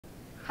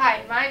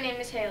Hi, my name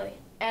is Haley.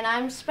 And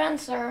I'm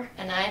Spencer.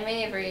 And I'm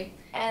Avery.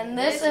 And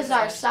this is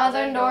our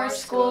Southern Door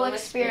School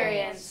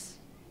Experience.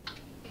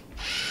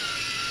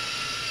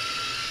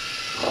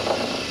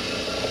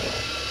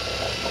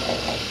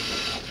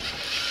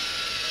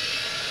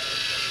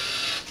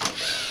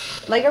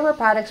 LEGO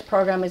Robotics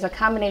program is a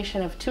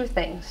combination of two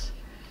things.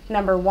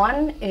 Number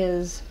one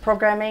is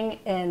programming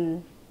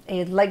in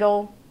a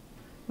LEGO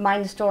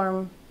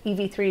Mindstorm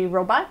EV3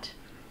 robot.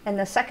 And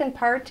the second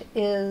part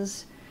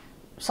is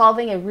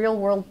solving a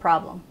real-world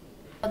problem.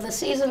 The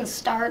season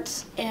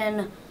starts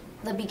in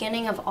the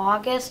beginning of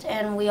August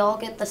and we all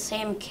get the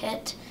same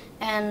kit,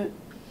 and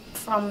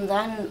from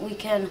then we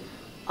can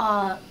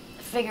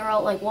figure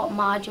out like what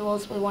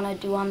modules we want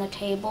to do on the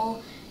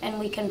table, and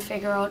we can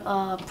figure out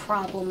a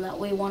problem that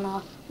we want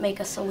to make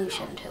a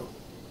solution to.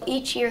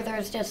 Each year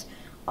there's just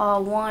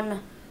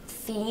one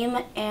theme,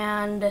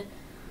 and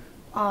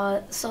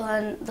so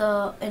then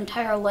the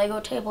entire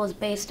Lego table is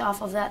based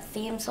off of that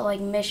theme, so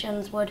like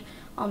missions would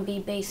be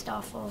based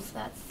off of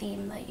that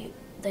theme that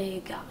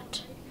they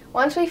got.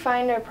 Once we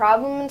find our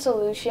problem and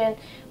solution,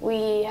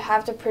 we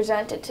have to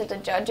present it to the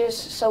judges,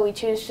 so we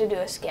choose to do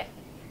a skit.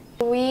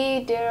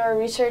 We did our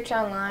research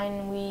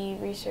online,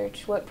 we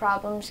researched what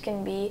problems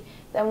can be,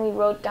 then we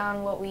wrote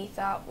down what we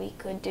thought we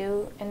could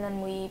do, and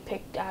then we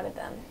picked out of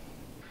them.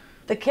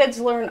 The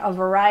kids learn a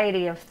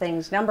variety of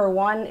things. Number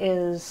one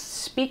is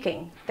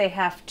speaking. They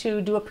have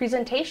to do a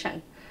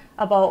presentation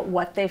about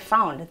what they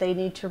found. They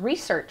need to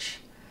research.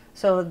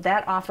 So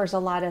that offers a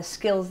lot of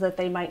skills that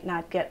they might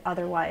not get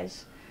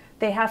otherwise.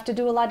 They have to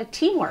do a lot of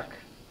teamwork.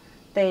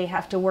 They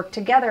have to work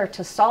together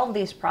to solve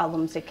these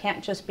problems. It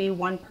can't just be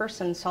one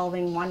person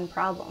solving one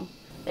problem.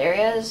 The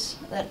areas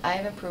that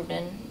I've improved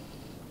in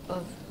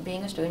of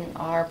being a student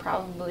are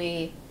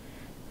probably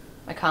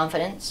my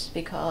confidence,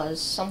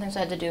 because some things I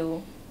had to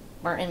do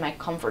weren't in my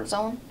comfort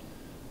zone.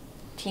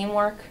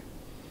 Teamwork,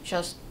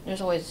 just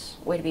there's always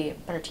a way to be a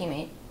better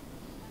teammate.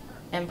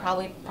 And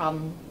probably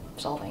problem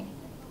solving.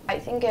 I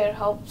think it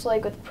helps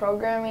like with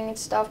programming and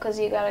stuff, because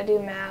you got to do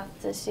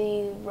math to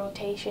see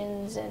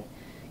rotations and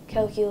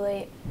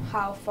calculate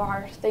how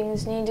far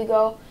things need to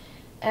go,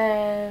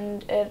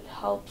 and it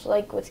helps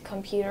like with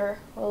computer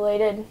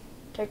related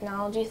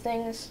technology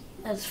things.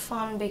 It's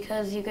fun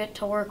because you get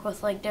to work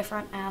with like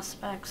different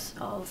aspects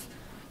of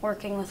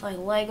working with like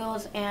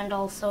Legos, and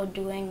also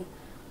doing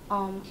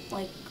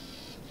like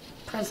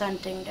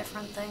presenting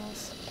different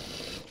things.